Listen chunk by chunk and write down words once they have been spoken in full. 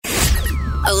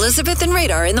Elizabeth and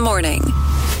Radar in the morning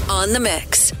on The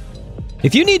Mix.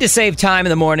 If you need to save time in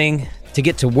the morning to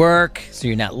get to work so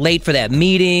you're not late for that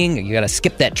meeting or you got to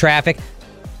skip that traffic,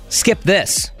 skip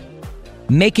this.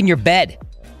 Making your bed.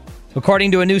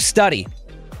 According to a new study,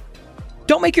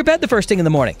 don't make your bed the first thing in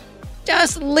the morning.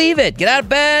 Just leave it. Get out of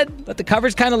bed. Let the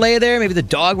covers kind of lay there. Maybe the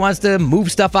dog wants to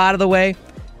move stuff out of the way.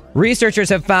 Researchers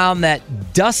have found that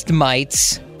dust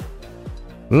mites,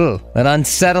 an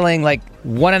unsettling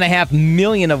 1.5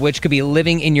 million of which could be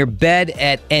living in your bed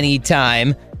at any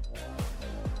time.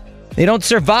 They don't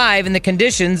survive in the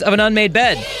conditions of an unmade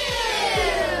bed.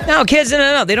 No, kids,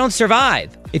 no. They don't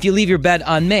survive if you leave your bed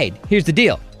unmade. Here's the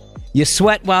deal. You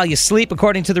sweat while you sleep,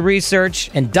 according to the research,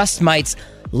 and dust mites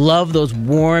love those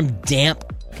warm,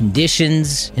 damp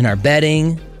conditions in our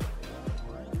bedding.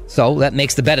 So that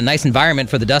makes the bed a nice environment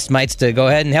for the dust mites to go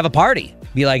ahead and have a party.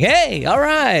 Be like, hey, all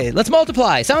right, let's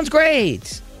multiply. Sounds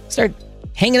great. Start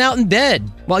hanging out in bed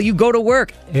while you go to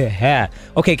work. Yeah.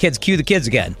 Okay, kids, cue the kids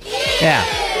again. Yeah.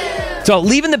 So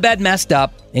leaving the bed messed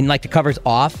up and the covers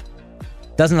off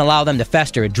doesn't allow them to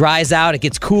fester. It dries out. It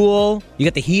gets cool. You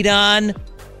get the heat on.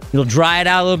 It'll dry it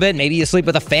out a little bit. Maybe you sleep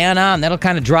with a fan on. That'll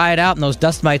kind of dry it out. And those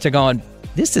dust mites are going,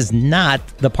 this is not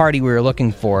the party we were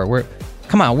looking for.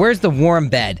 Come on, where's the warm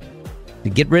bed?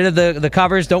 Get rid of the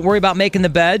covers. Don't worry about making the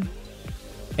bed.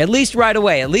 At least right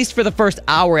away. At least for the first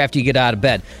hour after you get out of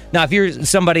bed. Now, if you're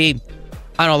somebody,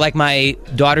 I don't know, like my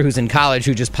daughter who's in college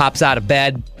who just pops out of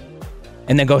bed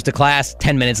and then goes to class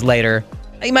 10 minutes later,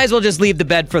 you might as well just leave the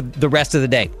bed for the rest of the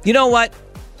day. You know what?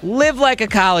 Live like a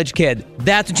college kid.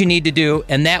 That's what you need to do.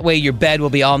 And that way your bed will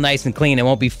be all nice and clean. It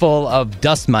won't be full of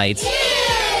dust mites.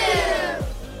 Yeah!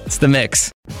 It's The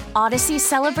Mix. Odyssey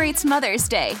celebrates Mother's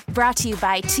Day, brought to you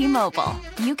by T-Mobile.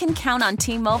 You can count on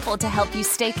T-Mobile to help you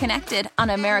stay connected on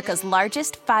America's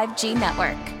largest 5G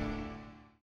network.